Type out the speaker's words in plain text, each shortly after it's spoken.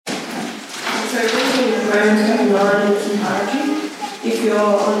So reading Romans chapter 9 in its entirety, if you're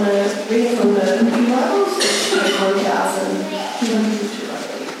on the reading from the New Bibles, it's page 1202, I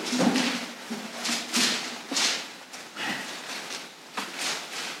believe.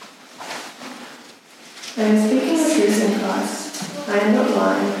 I am speaking the truth in Christ. I am not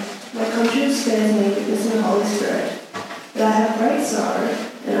lying. My conscience bears me witness in the Holy Spirit, that I have great sorrow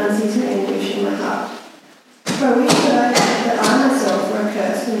and unceasing anguish in my heart. For I wish that I myself were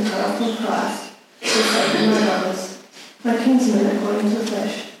accursed and cut off from Christ, for the sake of my brothers, my kinsmen according to the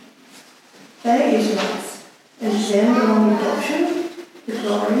flesh. They are Israelites, and to them belong the adoption, the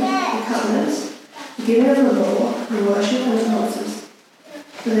glory, the covenants, the giving of the law, the worship and the promises.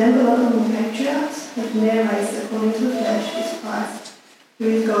 To them belong the patriarchs, and from their race according to the flesh is Christ, who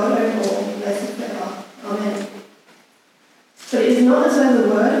is God over all, blessed forever. Amen. But it is not as though the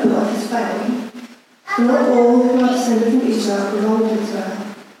word of God has failed. For not all who are descended from Israel belong to Israel,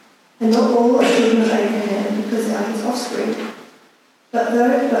 and not all are children of Abraham because they are his offspring. But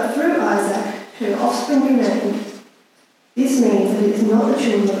through Isaac, whose offspring remained. This means that it is not the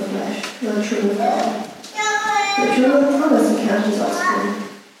children of the flesh who are the children of God. The children of the promise are counted as offspring.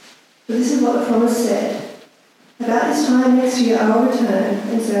 But this is what the promise said. About this time next year I will return,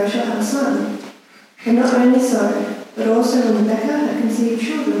 and Sarah shall have a son. And not only so, but also when Rebekah had conceived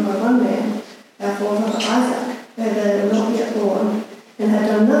children by one man, our forefather Isaac, though they were not yet born, and had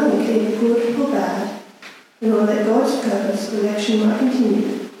done nothing either good or bad, in order that God's purpose of election might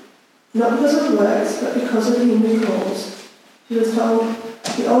continue, not because of works, but because of him who calls. She was told,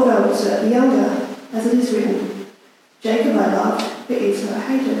 the older will serve the younger, as it is written, Jacob I loved, but Esau I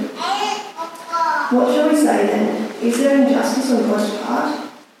hated. What shall we say then? Is there injustice on God's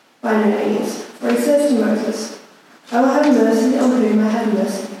part? By no means. For he says to Moses, I will have mercy on whom I have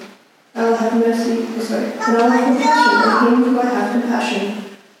mercy. I will have mercy, and I will have compassion on him who I have compassion.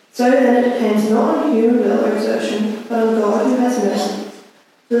 So then it depends not on human will or exertion, but on God who has mercy.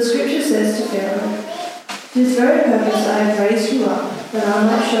 For the scripture says to Pharaoh, to this very purpose I have raised you up, that I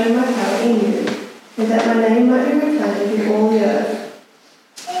might show my power in you, and that my name might be proclaimed in all the earth.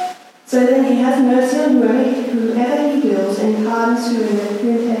 So then he has mercy on whomever he wills, and he pardons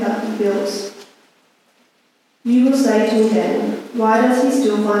whomever he wills. You will say to me then, why does he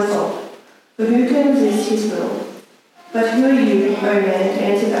still find fault? For who can resist his will? But who are you, O man, to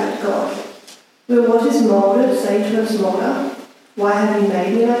answer back to God? Will what is moulded say to a smolder, why have you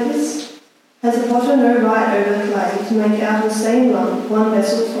made me like this? Has the potter no right over the clay to make out of the same lump one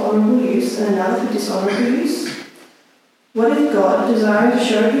vessel for honourable use and another for dishonourable use? What if God, desiring to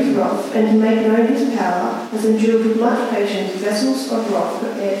show his wrath and to make known his power, has endured with much patience vessels of wrath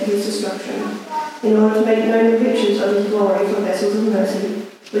prepared for his destruction, in order to make known the riches of his glory for vessels of mercy,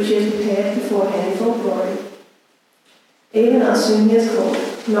 which he has prepared beforehand for glory? Even us whom he has called,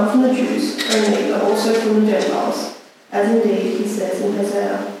 not from the Jews only, but also from the Gentiles, as indeed he says in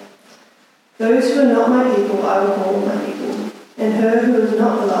Isaiah. Those who are not my people I will call my people, and her who is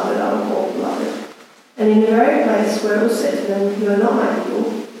not beloved I will call beloved. And in the very place where it was said to them, you are not my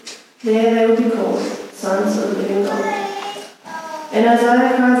people, there they will be called sons of the living God. And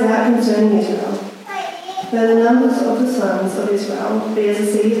Isaiah cries out concerning Israel, though the numbers of the sons of Israel be as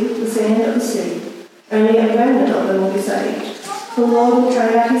the sand of the sea, only a remnant of them will be saved. The Lord will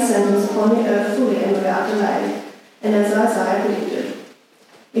carry out his sentence upon the earth fully and without delay, and as Isaiah predicted,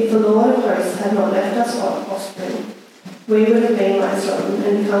 if the Lord of hosts had not left us offspring, we would have been like Sodom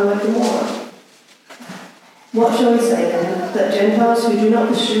and become like Gomorrah. What shall we say then? That Gentiles who do not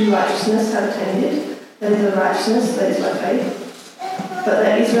pursue righteousness have attained it, that is, a righteousness that is by faith? But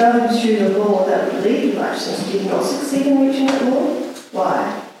that Israel who pursued a law that would lead to righteousness did not succeed in reaching that law?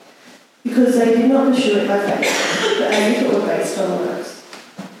 Why? Because they did not pursue it by faith, but as if it were based on works.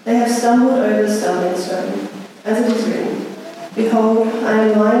 They have stumbled over the stumbling stone, as it is written, behold, I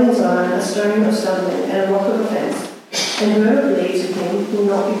am lying in Zion, a stone of stumbling and a rock of offence, and whoever believes in him will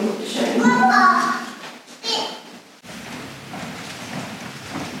not be put to shame.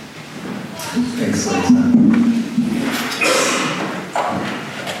 Thanks, Lisa.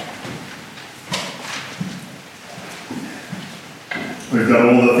 We've got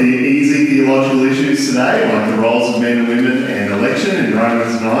all the easy theological issues today, like the roles of men and women and election in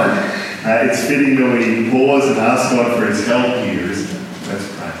Romans 9. It's fitting that we pause and ask God for his help here, isn't it? Let's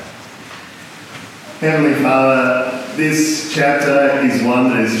pray. Heavenly Father, this chapter is one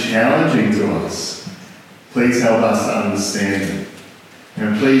that is challenging to us. Please help us to understand it.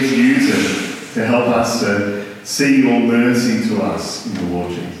 And please use it to help us to see your mercy to us in the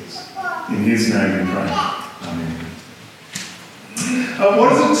Lord Jesus. In his name we pray. Amen. What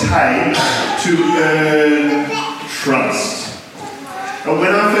does it take to earn trust?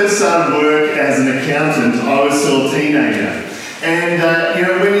 When I first started work as an accountant, I was still a teenager. And,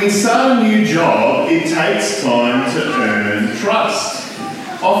 when you start a new job, it takes time to earn trust.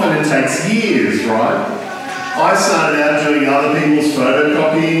 Often it takes years, right? I started out doing other people's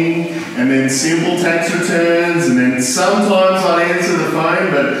photocopying, and then simple tax returns, and then sometimes I'd answer the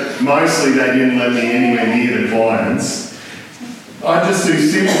phone, but mostly they didn't let me anywhere near the clients. I'd just do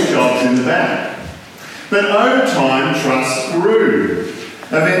simple jobs in the back. But over time, trust grew.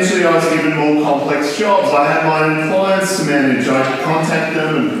 Eventually I was given more complex jobs. I had my own clients to manage. I could contact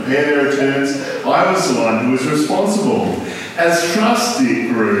them and prepare their returns. I was the one who was responsible. As trust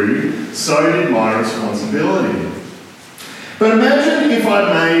grew, so did my responsibility. But imagine if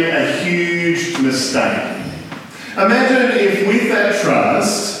I'd made a huge mistake. Imagine if with that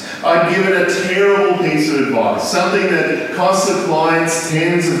trust, I'd given a terrible piece of advice, something that cost the clients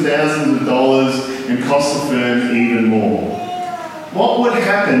tens of thousands of dollars and cost the firm even more. What would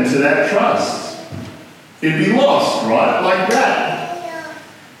happen to that trust? It'd be lost, right? Like that.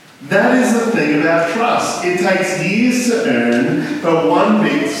 That is the thing about trust. It takes years to earn, but one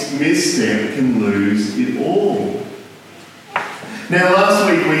big misstep can lose it all. Now, last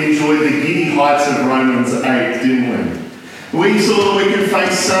week we enjoyed the giddy heights of Romans 8, didn't we? We saw that we can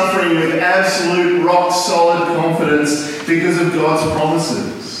face suffering with absolute rock-solid confidence because of God's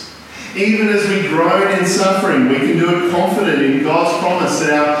promises. Even as we groan in suffering, we can do it confident in God's promise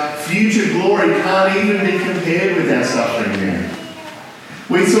that our future glory can't even be compared with our suffering now.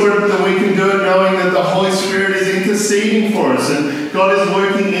 We saw that we can do it knowing that the Holy Spirit is interceding for us and God is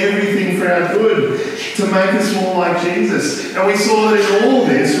working everything for our good to make us more like Jesus. And we saw that in all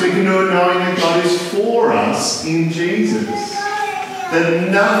this, we can do it knowing that God is for us in Jesus. That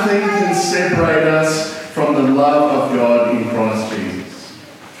nothing can separate us from the love of God in Christ Jesus.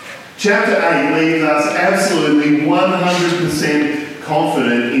 Chapter 8 leaves us absolutely 100%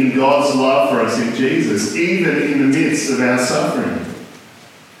 confident in God's love for us in Jesus, even in the midst of our suffering.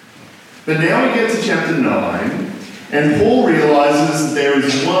 But now we get to chapter 9, and Paul realises there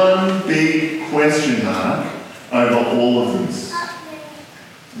is one big question mark over all of this.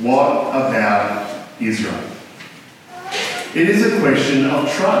 What about Israel? It is a question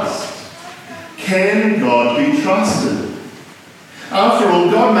of trust. Can God be trusted? After all,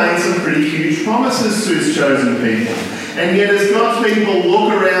 God made some pretty huge promises to his chosen people. And yet as God's people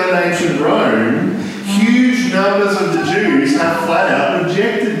look around ancient Rome, huge numbers of the Jews have flat out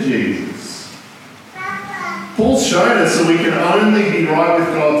rejected Jesus. Paul's shown us that we can only be right with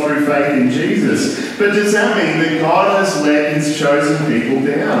God through faith in Jesus. But does that mean that God has let his chosen people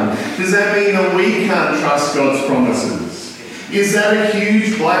down? Does that mean that we can't trust God's promises? Is that a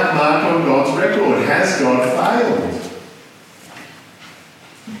huge black mark on God's record? Has God failed?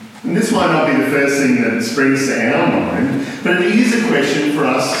 And this might not be the first thing that springs to our mind, but it is a question for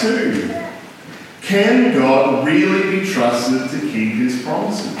us too. Can God really be trusted to keep his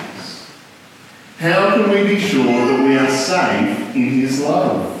promises? How can we be sure that we are safe in his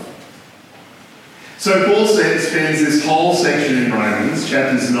love? So Paul spends this whole section in Romans,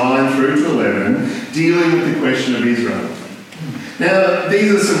 chapters 9 through to 11, dealing with the question of Israel. Now,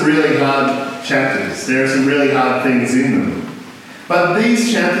 these are some really hard chapters. There are some really hard things in them. But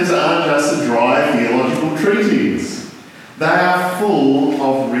these chapters aren't just a dry theological treatise. They are full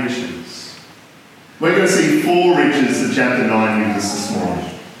of riches. We're going to see 4 riches that chapter 9 gives us this morning.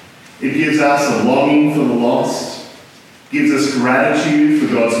 It gives us a longing for the lost, gives us gratitude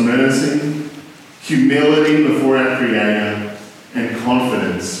for God's mercy, humility before our Creator, and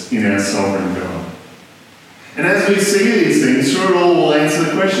confidence in our sovereign God. And as we see these things, through it all we'll answer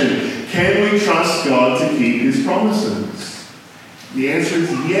the question, can we trust God to keep his promises? The answer is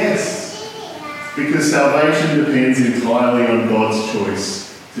yes, because salvation depends entirely on God's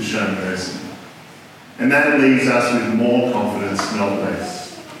choice to show mercy. And that leaves us with more confidence, not less.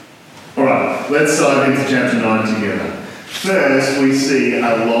 Alright, let's dive into chapter 9 together. First, we see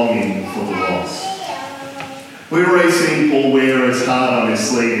a longing for the lost. We've already seen Paul wear his heart on his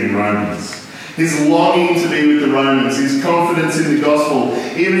sleeve in Romans. His longing to be with the Romans, his confidence in the gospel,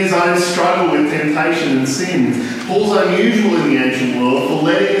 even his own struggle with temptation and sin. Paul's unusual in the ancient world for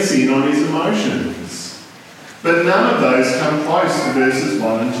letting us in on his emotions. But none of those come close to verses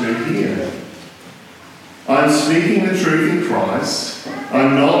 1 and 2 here. I'm speaking the truth in Christ.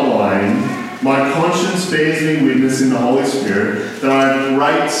 I'm not lying. My conscience bears me witness in the Holy Spirit that I have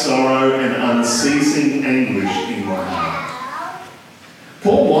great sorrow and unceasing anguish in my heart.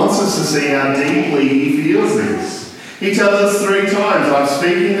 Paul wants us to see how deeply he feels this. He tells us 3 times, I'm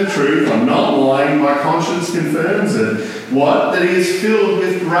speaking the truth, I'm not lying, my conscience confirms it. What? That he is filled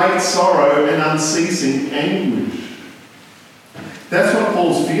with great sorrow and unceasing anguish. That's what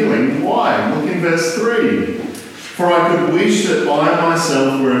Paul's feeling. Why? Look in verse 3. For I could wish that I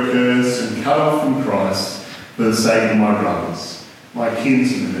myself were accursed and cut off from Christ for the sake of my brothers, my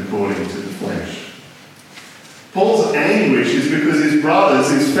kinsmen according to the flesh. Paul's anguish is because his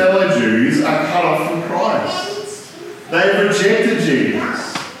brothers, his fellow Jews, are cut off from Christ. They've rejected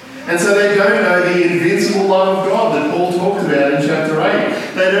Jesus. And so they don't know the invincible love of God that Paul talked about in chapter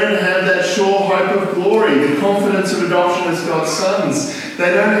 8. They don't have that sure hope of glory, the confidence of adoption as God's sons.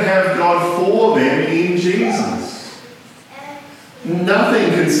 They don't have God for them in Jesus.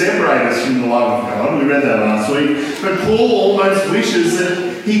 Nothing can separate us from the love of God. We read that last week. But Paul almost wishes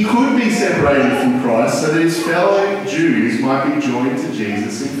that he could be separated from Christ so that his fellow Jews might be joined to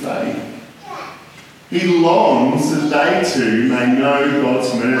Jesus in faith. He longs that they too may know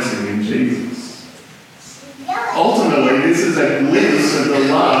God's mercy in Jesus. Ultimately, this is a glimpse of the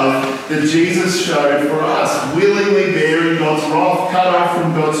love that Jesus showed for us, willingly bearing God's wrath, cut off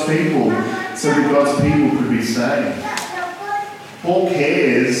from God's people, so that God's people could be saved. Paul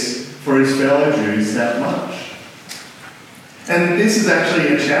cares for his fellow Jews that much. And this is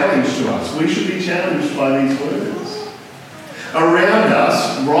actually a challenge to us. We should be challenged by these words. Around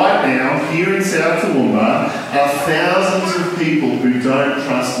us, right now, here in South Toowoomba, are thousands of people who don't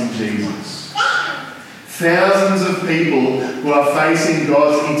trust in Jesus. Thousands of people who are facing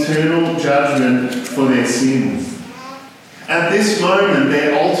God's eternal judgment for their sins. At this moment,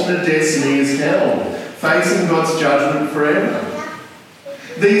 their ultimate destiny is hell, facing God's judgment forever.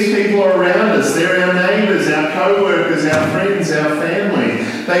 These people are around us. They're our neighbours, our co-workers, our friends, our family.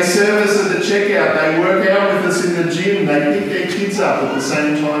 They serve us at the checkout. They work out with us in the gym. They pick their kids up at the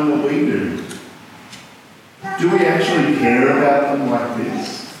same time that we do. Do we actually care about them like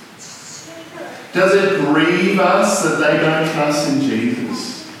this? Does it grieve us that they don't trust in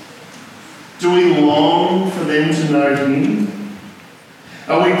Jesus? Do we long for them to know Him?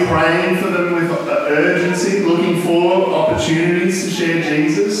 Are we praying for them with urgency, looking for opportunities to share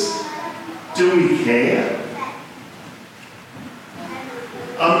Jesus? Do we care?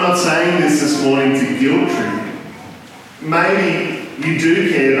 I'm not saying this morning to guilt trip. Maybe you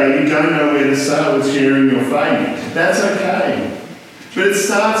do care, but you don't know where to start with sharing your faith. That's okay. But it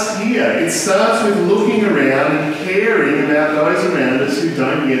starts here. It starts with looking around and caring about those around us who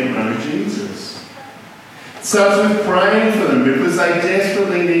don't yet know Jesus. It starts with praying for them because they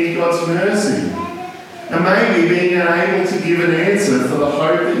desperately need God's mercy. And maybe being unable to give an answer for the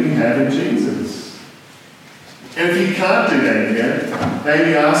hope that you have in Jesus. And if you can't do that yet,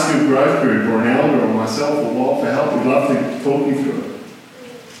 maybe ask a growth group or an elder or myself or Walt for help. We'd love to talk you through it.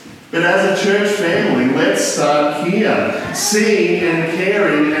 But as a church family, let's start here, seeing and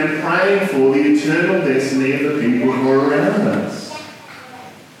caring and praying for the eternal destiny of the people who are around us.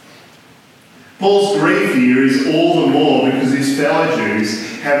 Paul's grief here is all the more because his fellow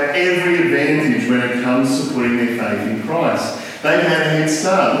Jews have every advantage when it comes to putting their faith in Christ. They've had a head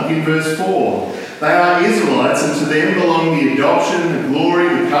start. Look in verse 4. They are Israelites, and to them belong the adoption, the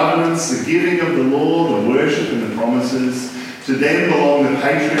glory, the covenants, the giving of the law, the worship and the promises. To them belong the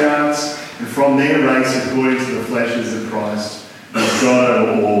patriarchs, and from their race, according to the flesh, is the Christ, whose God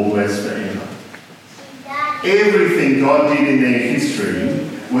over all, blessed forever. Everything God did in their history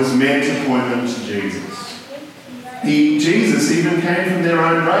was meant to point them to Jesus. Jesus even came from their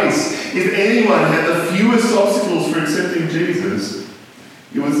own race. If anyone had the fewest obstacles for accepting Jesus,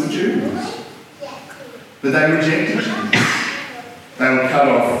 it was the Jews. But they rejected Jesus. They were cut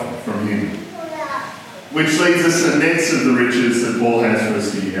off from Him. Which leads us to the next of the riches that Paul has for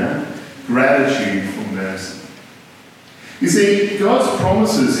us here, gratitude for mercy. You see, God's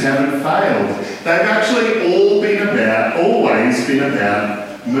promises haven't failed. They've actually always been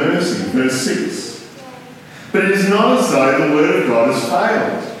about mercy. Verse 6. But it is not as though the word of God has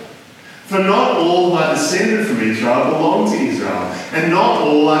failed. For not all who are descended from Israel belong to Israel, and not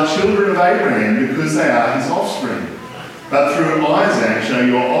all are children of Abraham because they are his offspring. But through Isaac shall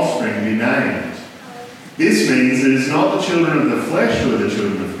your offspring be named. This means that it is not the children of the flesh who are the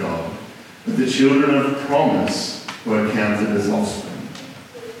children of God, but the children of promise who are counted as offspring.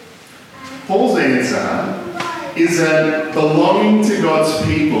 Paul's answer is that belonging to God's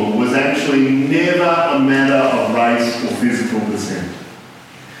people was actually never a matter of race or physical descent.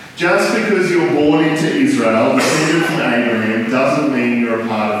 Just because you're born into Israel, descended from Abraham, doesn't mean you're a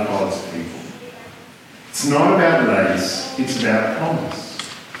part of God's people. It's not about race, it's about promise.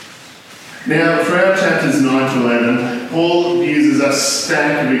 Now, throughout chapters 9 to 11, Paul uses a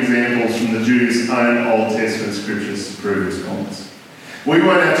stack of examples from the Jews' own Old Testament scriptures to prove his comments. We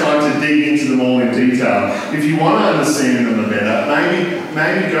won't have time to dig into them all in detail. If you want to understand them better,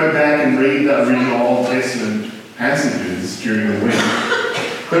 maybe go back and read the original Old Testament passages during the week.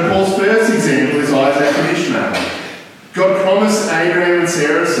 But Paul's first example is Isaac and Ishmael. God promised Abraham and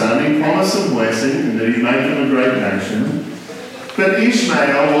Sarah a son. He promised them blessing and that he'd make them a great nation. But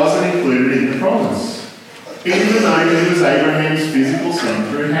Ishmael wasn't included in the promise, even though he was Abraham's physical son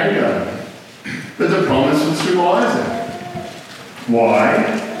through Hagar. But the promise was through Isaac.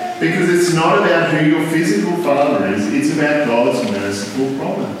 Why? Because it's not about who your physical father is, it's about God's merciful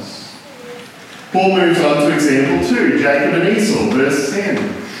promise. Paul moves on to example 2, Jacob and Esau, verse 10.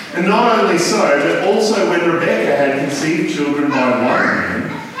 And not only so, but also when Rebekah had conceived children by one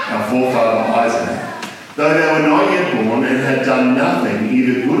man, our forefather Isaac, though they were not yet born and had done nothing,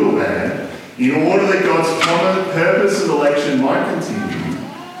 either good or bad, in order that God's purpose of election might continue,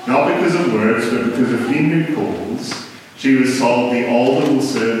 not because of works, but because of him who calls, she was told, the older will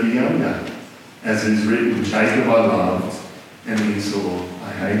serve the younger. As it is written, Jacob I loved, and Esau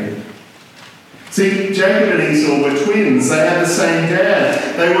I hated. See, Jacob and Esau were twins. They had the same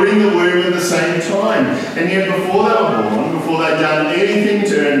dad. They were in the womb at the same time. And yet before they were born, before they'd done anything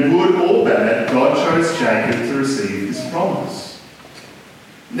to earn good or bad, God chose Jacob to receive his promise.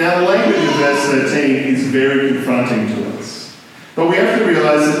 Now the language of verse 13 is very confronting to us. But we have to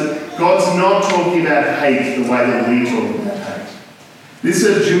realise that God's not talking about hate the way that we talk about hate. This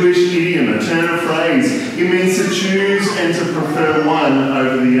is a Jewish idiom, a turn of phrase. It means to choose and to prefer one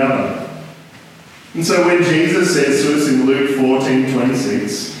over the other. And so when Jesus says to us in Luke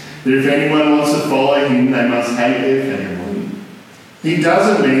 14:26 that if anyone wants to follow him, they must hate their family, he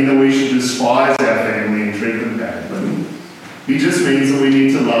doesn't mean that we should despise our family and treat them badly. He just means that we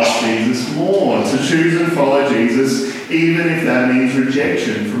need to love Jesus more, to choose and follow Jesus, even if that means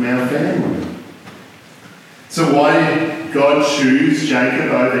rejection from our family. So why did God choose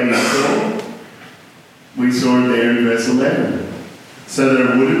Jacob over Esau? We saw it there in verse 11. So that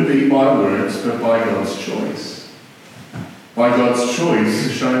it wouldn't be by works, but by God's choice. By God's choice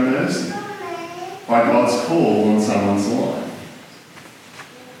to show mercy. By God's call on someone's life.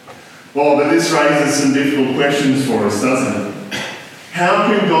 Well, but this raises some difficult questions for us, doesn't it? How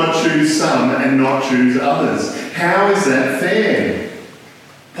can God choose some and not choose others? How is that fair?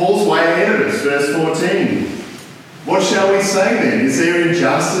 Paul's way ahead of us, verse 14. What shall we say then? Is there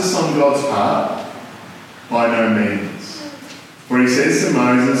injustice on God's part? By no means. For he says to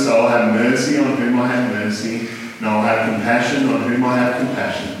Moses, I will have mercy on whom I have mercy, and I will have compassion on whom I have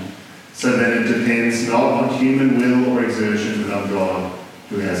compassion, so that it depends not on human will or exertion, but on God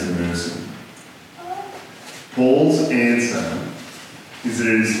who has mercy. Paul's answer is that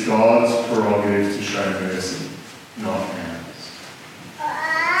it is God's prerogative to show mercy, not ours.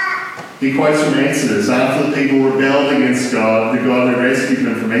 He quotes from Exodus, after the people rebelled against God, the God who rescued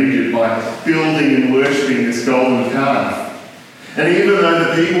them from Egypt by building and worshipping this golden calf. And even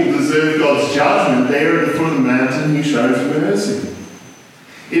though the people deserve God's judgment, there at the foot of the mountain he shows mercy.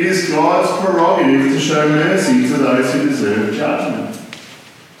 It is God's prerogative to show mercy to those who deserve judgment.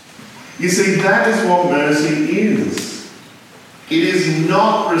 You see, that is what mercy is. It is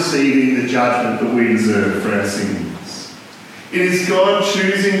not receiving the judgment that we deserve for our sins. It is God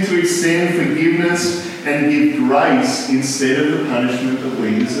choosing to extend forgiveness and give grace instead of the punishment that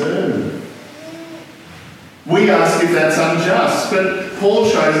we deserve. We ask if that's unjust, but Paul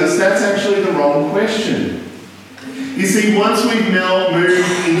shows us that's actually the wrong question. You see, once we've now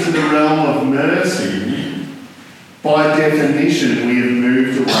moved into the realm of mercy, by definition we have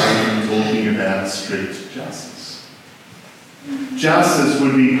moved away from talking about strict justice. Justice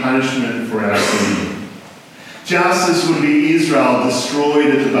would be punishment for our sin. Justice would be Israel destroyed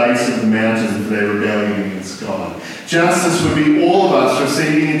at the base of the mountain for their rebellion against God. Justice would be all of us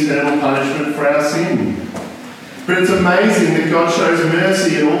receiving eternal punishment for our sin. But it's amazing that God shows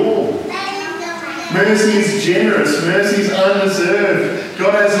mercy at all. Mercy is generous. Mercy is undeserved.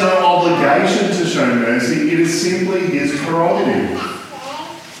 God has no obligation to show mercy. It is simply his prerogative.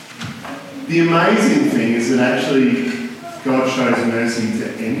 The amazing thing is that actually God shows mercy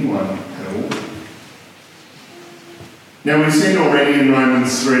to anyone at all. Now we've seen already in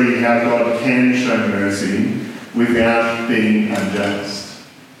Romans 3 how God can show mercy without being unjust.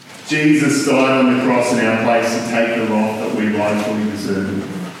 Jesus died on the cross in our place to take the wrath that we rightfully deserve.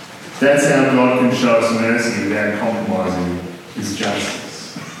 That's how God can show us mercy without compromising his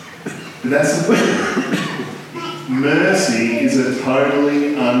justice. But that's the thing. Mercy is a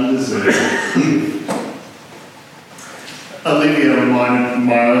totally undeserved gift.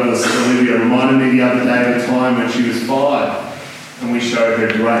 My oldest Olivia reminded me the other day of a time when she was 5 and we showed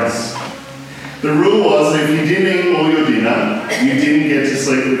her grace. The rule was that if you didn't eat all your dinner, you didn't get to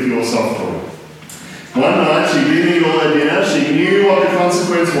sleep with your soft toy. One night she didn't eat all her dinner. She knew what the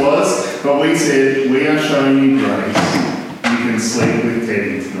consequence was. But we said, we are showing you grace. You can sleep with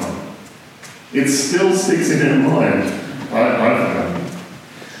Teddy tonight. It still sticks in her mind. I forgot.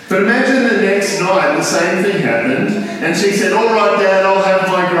 But imagine the next night the same thing happened and she said, all right, Dad, I'll have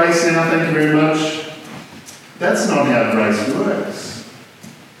my grace now, thank you very much. That's not how grace works.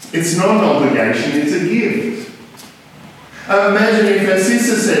 It's not an obligation, it's a gift. Imagine if her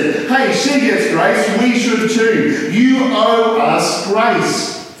sister said, hey, she gets grace, we should too. You owe us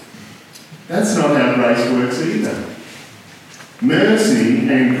grace. That's not how grace works either. Mercy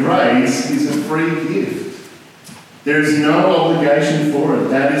and grace is a free gift. There is no obligation for it.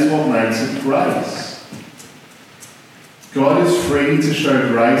 That is what makes it grace. God is free to show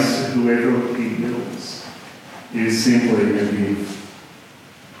grace to whoever he wills. It is simply a gift.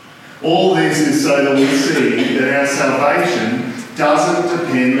 All this is so that we see that our salvation doesn't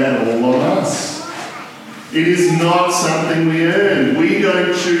depend at all on us. It is not something we earn. We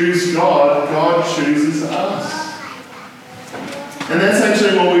don't choose God. God chooses us. And that's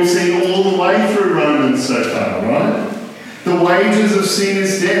actually what we've seen all the way through Romans so far, right? The wages of sin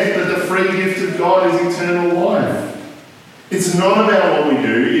is death, but the free gift of God is eternal life. It's not about what we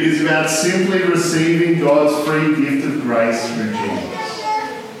do. It is about simply receiving God's free gift of grace through Jesus,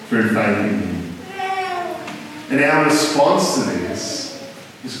 through faith in him. And our response to this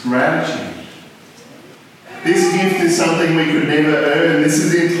is gratitude. This gift is something we could never earn. This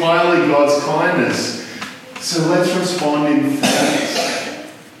is entirely God's kindness. So let's respond in thanks.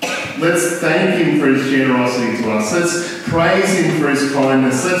 Let's thank him for his generosity to us. Let's praise him for his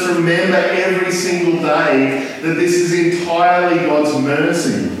kindness. Let's remember every single day that this is entirely God's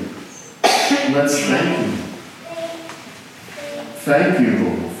mercy. Let's thank him. Thank you,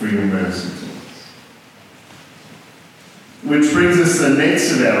 Lord, for your mercy to us. Which brings us to the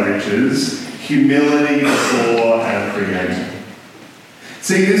next of our riches, humility before our Creator.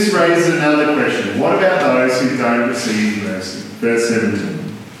 See, this raises another question. What about those who don't receive mercy? Verse 17.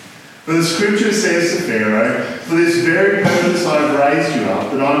 For the scripture says to Pharaoh, for this very purpose I have raised you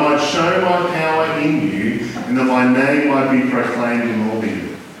up, that I might show my power in you, and that my name might be proclaimed in all the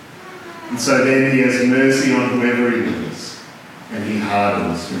earth. And so then he has mercy on whoever he wills, and he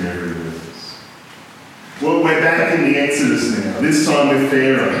hardens whoever he wills. Well, we're back in the Exodus now, this time with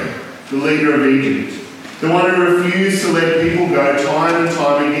Pharaoh, the leader of Egypt. The one who refused to let people go time and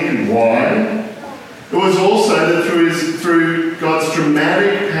time again. Why? It was also that through God's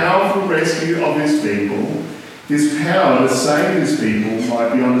dramatic, powerful rescue of his people, his power to save his people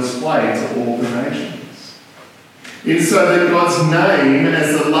might be on display to all the nations. It's so that God's name,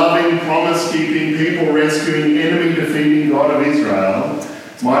 as the loving, promise-keeping, people-rescuing, enemy-defeating God of Israel,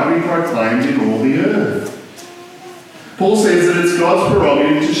 might be proclaimed in all the earth. Paul says that it's God's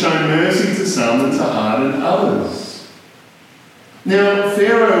prerogative to show mercy to some and to harden others. Now,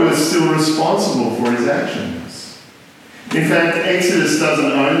 Pharaoh was still responsible for his actions. In fact, Exodus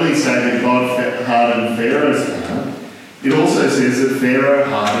doesn't only say that God hardened Pharaoh's heart, it also says that Pharaoh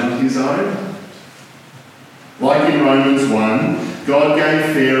hardened his own heart. Like in Romans 1, God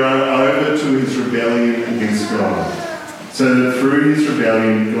gave Pharaoh over to his rebellion against God, so that through his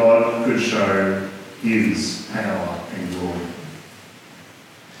rebellion God could show his power and glory.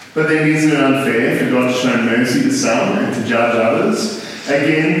 But then isn't it unfair for God to show mercy to some and to judge others?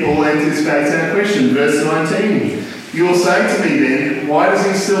 Again, Paul anticipates our question, verse 19. You will say to me then, why does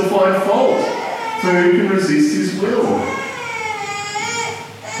he still find fault? For who can resist his will?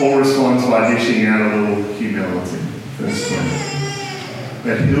 Paul responds by dishing out a little humility. Verse 20.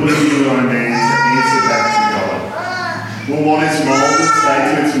 But who are you, O man, to answer back to God? Will what is moulded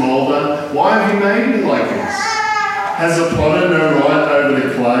say to its moulder, why have you made me like this? Has a potter no right over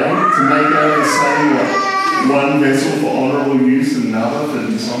the clay to make out of the same one vessel for honourable use and another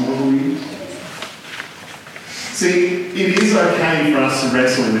for dishonourable use? See, it is okay for us to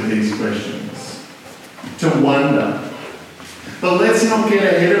wrestle with these questions, to wonder. But let's not get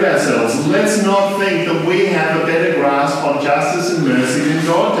ahead of ourselves. Let's not think that we have a better grasp on justice and mercy than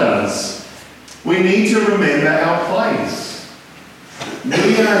God does. We need to remember our place.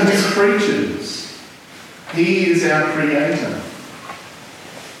 We are his creatures. He is our creator.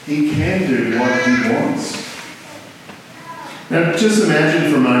 He can do what he wants. Now just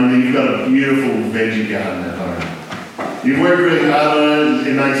imagine for a moment that you've got a beautiful veggie garden at home. You've worked really hard on it,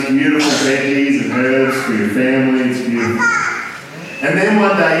 it makes beautiful veggies and herbs for your family, it's beautiful. And then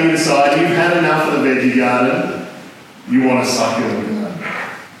one day you decide you've had enough of the veggie garden, you want a succulent garden.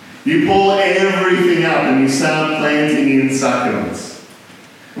 You pull everything up and you start planting in succulents.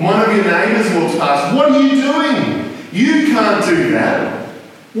 And one of your neighbours walks past, what are you doing? You can't do that.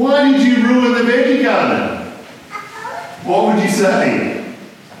 Why did you ruin the veggie garden? What would you say?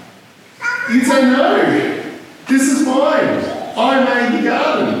 You'd say, no, this is mine. I made the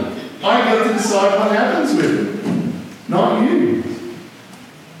garden. I get to decide what happens with it, not you.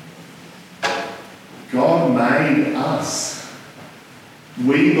 God made us.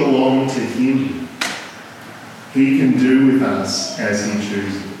 We belong to him. He can do with us as he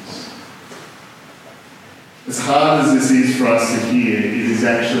chooses. As hard as this is for us to hear, it is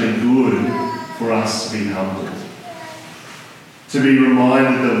actually good for us to be humbled. To be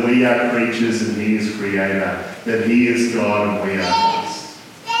reminded that we are creatures and he is creator, that he is God and we are dust.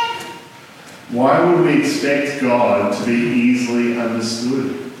 Why would we expect God to be easily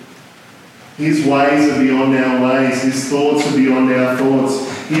understood? His ways are beyond our ways. His thoughts are beyond our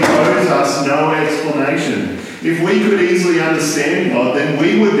thoughts. He owes us no explanation. If we could easily understand God, then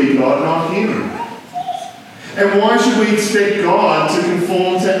we would be God, not him. And why should we expect God to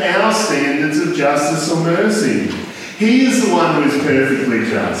conform to our standards of justice or mercy? He is the one who is perfectly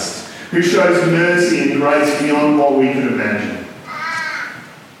just, who shows mercy and grace beyond what we could imagine.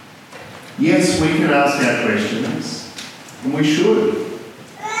 Yes, we can ask our questions, and we should.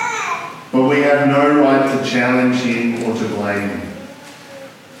 But we have no right to challenge him or to blame him.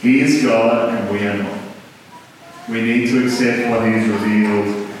 He is God and we are not. We need to accept what he has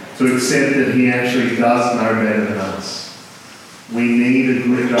revealed, to accept that he actually does know better than us. We need a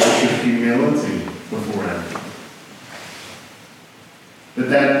good dose of humility before acting. But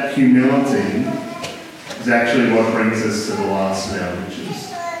that humility is actually what brings us to the last of our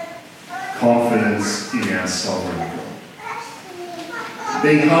riches. Confidence in our sovereign God.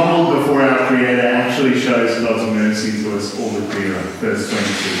 Being humbled before our Creator actually shows God's mercy to us all the clearer. Verse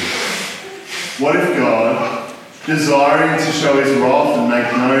 22. What if God, desiring to show his wrath and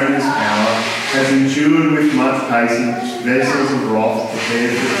make known his power, has endured with much patience vessels of wrath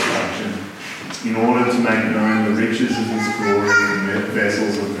prepared for destruction, in order to make known the riches of his glory in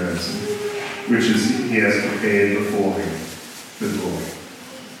vessels of mercy, which he has prepared before him for glory.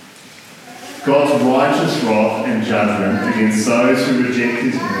 God's righteous wrath and judgment against those who reject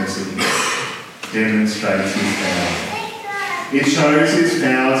his mercy demonstrates his power. It shows his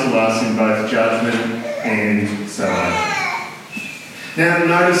power to us in both judgment and salvation. Now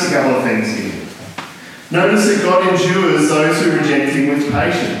notice a couple of things here. Notice that God endures those who reject him with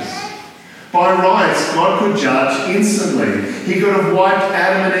patience. By rights, God could judge instantly. He could have wiped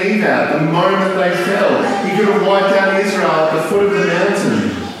Adam and Eve out the moment they fell. He could have wiped out Israel at the foot of the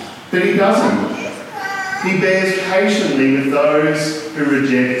mountain. But he doesn't. He bears patiently with those who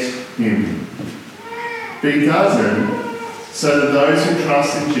reject him. But he doesn't so that those who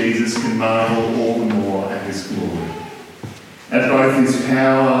trust in Jesus can marvel all the more at his glory, at both his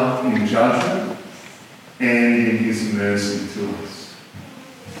power in judgment and in his mercy to us.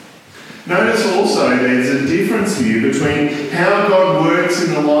 Notice also there's a difference here between how God works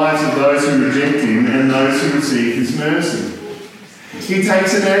in the lives of those who reject him and those who receive his mercy. He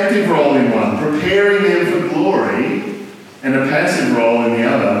takes an active role in one, preparing them for glory, and a passive role in the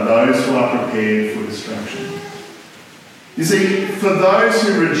other, those who are prepared for destruction. You see, for those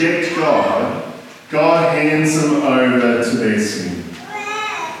who reject God, God hands them over to their sin.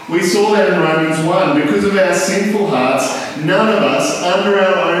 We saw that in Romans 1. Because of our sinful hearts, none of us, under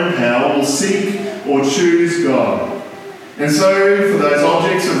our own power, will seek or choose God. And so, for those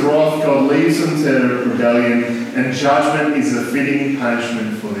objects of wrath, God leaves them to rebellion, and judgment is the fitting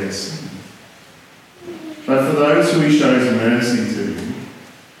punishment for their sin. But for those who he shows mercy to,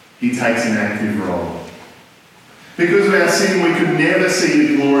 he takes an active role. Because of our sin, we could never see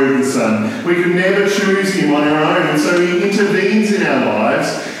the glory of the Son. We could never choose him on our own. And so he intervenes in our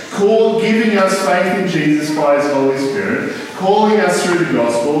lives, giving us faith in Jesus by his Holy Spirit, calling us through the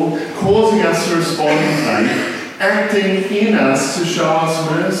gospel, causing us to respond in faith, acting in us to show us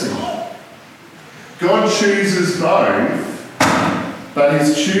mercy. God chooses both, but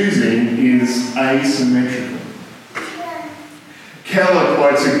his choosing is asymmetrical. Keller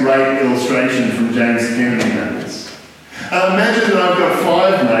quotes a great illustration from James Kennedy on this. Imagine that I've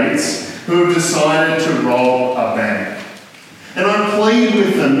got 5 mates who have decided to rob a bank. And I plead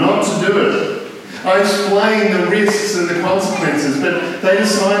with them not to do it. I explain the risks and the consequences, but they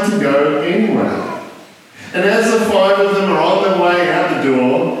decide to go anyway. And as the 5 of them are on their way out the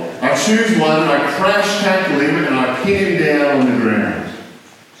door, I choose one, I crash tackle him, and I pin him down on the ground.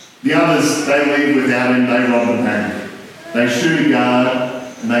 The others, they leave without him, they rob the bank. They shoot a guard,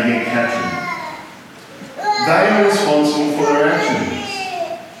 and they get captured. They are responsible for their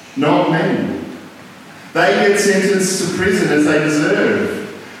actions, not me. They get sentenced to prison as they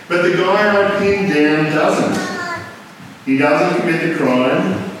deserve. But the guy I pinned down doesn't. He doesn't commit the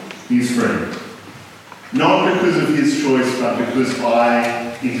crime, he's free. Not because of his choice, but because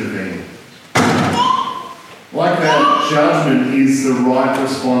I intervened. Like that, judgment is the right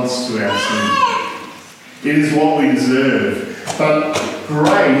response to our sin. It is what we deserve. But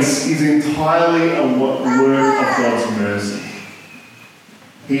grace is entirely a work of God's mercy.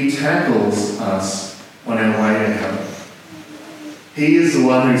 He tackles us on our way to heaven. He is the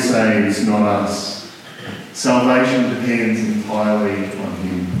one who saves, not us. Salvation depends entirely on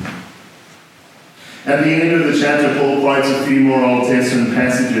Him. At the end of the chapter, Paul quotes a few more Old Testament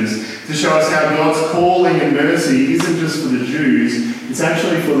passages to show us how God's calling and mercy isn't just for the Jews, it's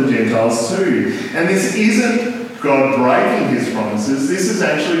actually for the Gentiles too. And this isn't God breaking His promises, this is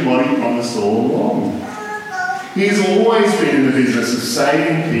actually what He promised all along. He has always been in the business of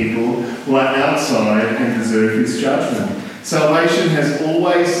saving people who are outside and deserve His judgment. Salvation has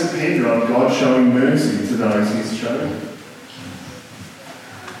always depended on God showing mercy to those He's chosen.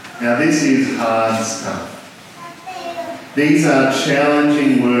 Now this is hard stuff. These are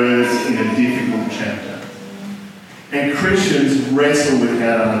challenging words in a difficult chapter. And Christians wrestle with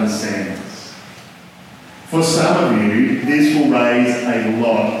how to understand this. For some of you, this will raise a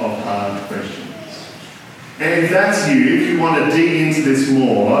lot of hard questions. And if that's you, if you want to dig into this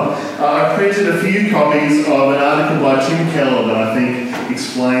more, I've printed a few copies of an article by Tim Keller that I think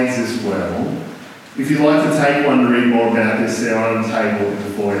explains this well. If you'd like to take one to read more about this, they're on the table in the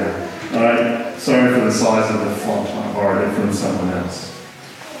foyer. Sorry for the size of the font, I borrowed it from someone else.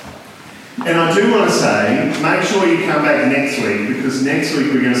 And I do want to say, make sure you come back next week, because next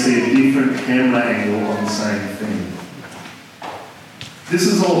week we're going to see a different camera angle on the same thing. This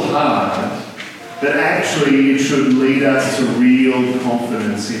is all hard, but actually it should lead us to real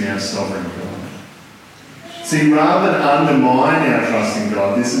confidence in our sovereign God. See, rather than undermine our trust in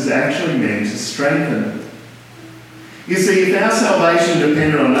God, this is actually meant to strengthen it. You see, if our salvation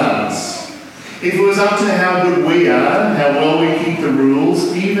depended on us, if it was up to how good we are, how well we keep the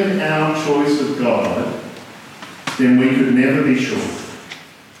rules, even our choice of God, then we could never be sure.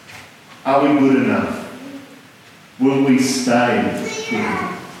 Are we good enough? Will we stay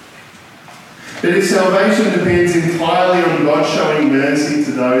good? But if salvation depends entirely on God showing mercy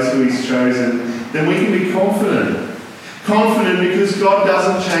to those who He's chosen, then we can be confident. Confident because God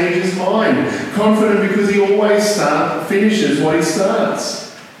doesn't change His mind. Confident because He always finishes what He starts.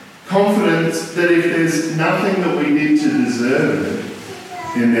 Confident that if there's nothing that we did to deserve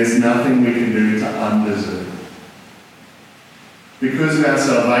it, then there's nothing we can do to undeserve it. Because our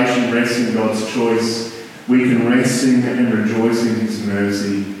salvation rests in God's choice, we can rest in and rejoice in His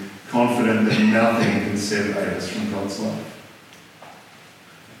mercy, confident that nothing can separate us from God's love.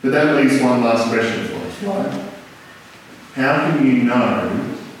 But that leaves one last question for us, right? How can you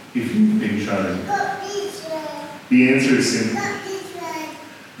know if you've been chosen? The answer is simple.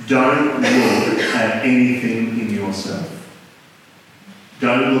 Don't look at anything in yourself.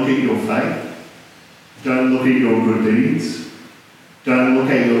 Don't look at your faith. Don't look at your good deeds. Don't look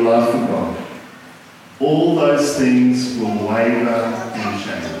at your love for God. All those things will waver and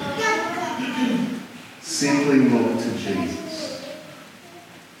change. Simply look to Jesus.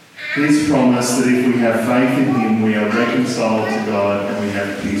 His promise that if we have faith in Him, we are reconciled to God and we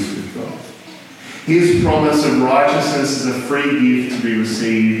have peace with God. His promise of righteousness is a free gift to be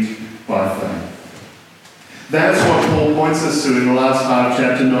received by faith. That's what Paul points us to in the last part of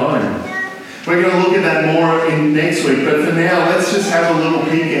chapter 9. We're going to look at that more in next week, but for now, let's just have a little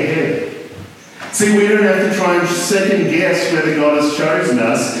peek ahead. See, we don't have to try and second guess whether God has chosen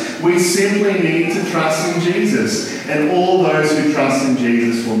us. We simply need to trust in Jesus. And all those who trust in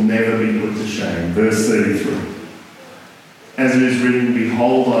Jesus will never be put to shame. Verse 33. As it is written,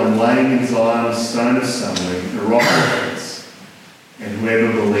 behold, I am laying in Zion a stone of stumbling, a rock of offense, and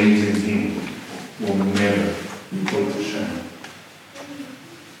whoever believes in Him will never be put to shame.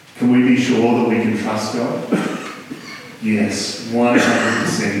 Can we be sure that we can trust God? Yes,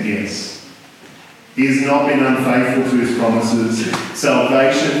 100% yes. He has not been unfaithful to His promises.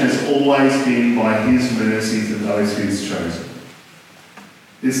 Salvation has always been by His mercy to those who He's chosen.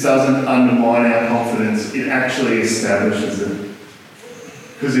 This doesn't undermine our confidence, it actually establishes it.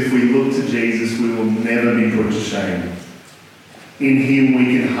 Because if we look to Jesus, we will never be put to shame. In Him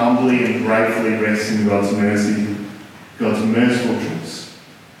we can humbly and gratefully rest in God's mercy, God's merciful truths,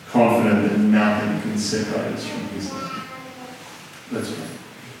 confident that nothing can separate us from His love. Let's pray.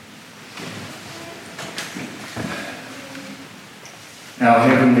 Our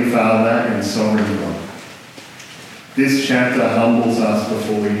Heavenly Father and Sovereign God, this chapter humbles us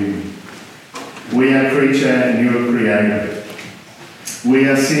before You. We are creature and You are creator. We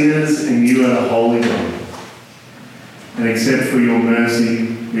are sinners and You are the holy God. And except for Your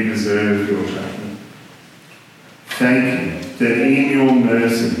mercy, we deserve Your judgment. Thank You that in Your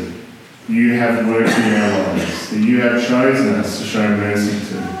mercy you have worked in our lives, that you have chosen us to show mercy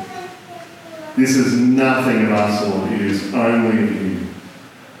to. This is nothing of us, Lord, it is only of you.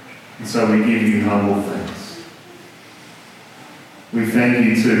 And so we give you humble thanks. We thank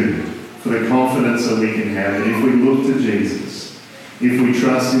you too for the confidence that we can have that if we look to Jesus, if we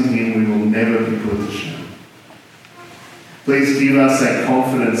trust in him, we will never be put to shame. Please give us that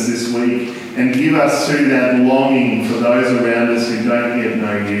confidence this week and give us too that longing for those around us who don't yet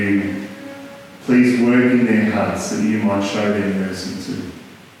know you. Please work in their hearts that you might show them mercy too.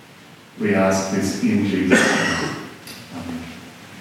 We ask this in Jesus' name.